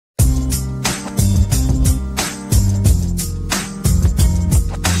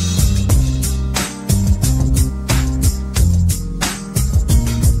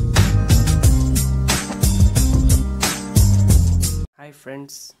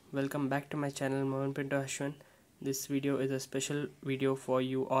friends, welcome back to my channel Mohan Pinto Ashwin. This video is a special video for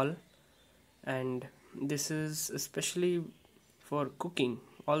you all, and this is especially for cooking.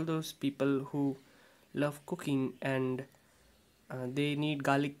 All those people who love cooking and they need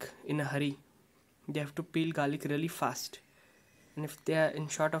garlic in a hurry. They have to peel garlic really fast, and if they are in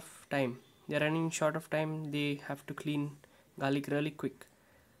short of time, they are running short of time, they have to clean garlic really quick.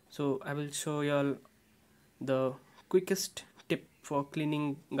 So I will show you all the quickest tip for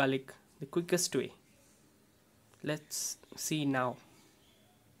cleaning garlic, the quickest way. Let's see now.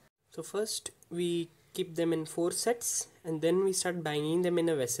 So first we keep them in 4 sets and then we start banging them in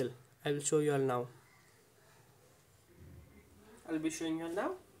a vessel. I will show you all now. I'll be showing you all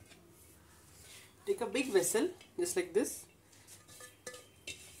now. Take a big vessel just like this.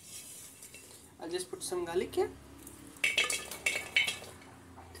 I'll just put some garlic here.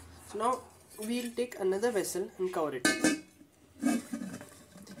 So now we'll take another vessel and cover it.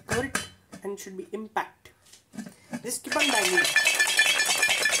 Cover it and it should be impact. Just keep on banging it.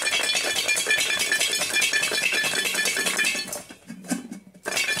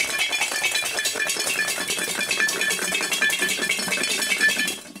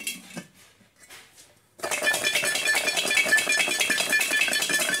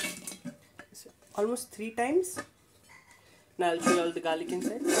 Almost 3 times. Now I'll show you all the garlic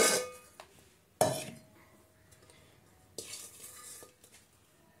inside.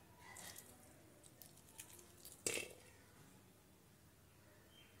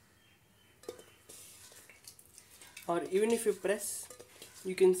 Or even if you press,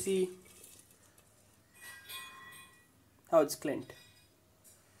 you can see how it's cleaned.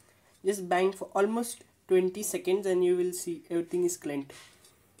 Just bang for almost 20 seconds and you will see everything is cleaned.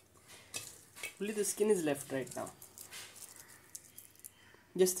 Only the skin is left right now.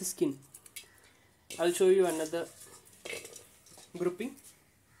 Just the skin. I'll show you another grouping.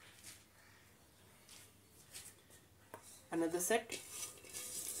 Another set.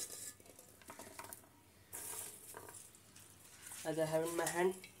 As I have in my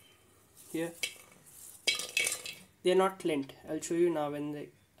hand here. They are not cleaned. I'll show you now when they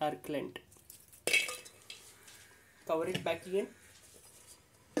are cleaned. Cover it back again.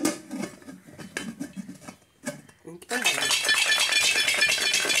 And keep on banging.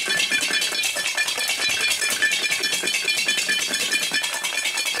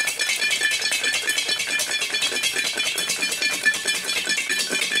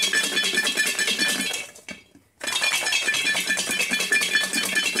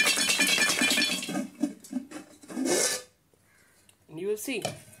 And you will see,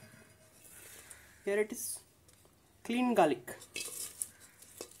 here it is, clean garlic.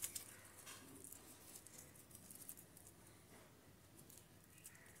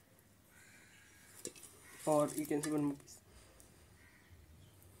 Or you can see one more piece.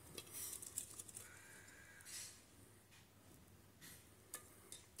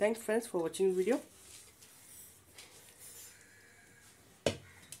 Thanks friends for watching the video.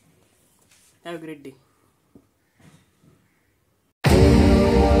 Have a great day.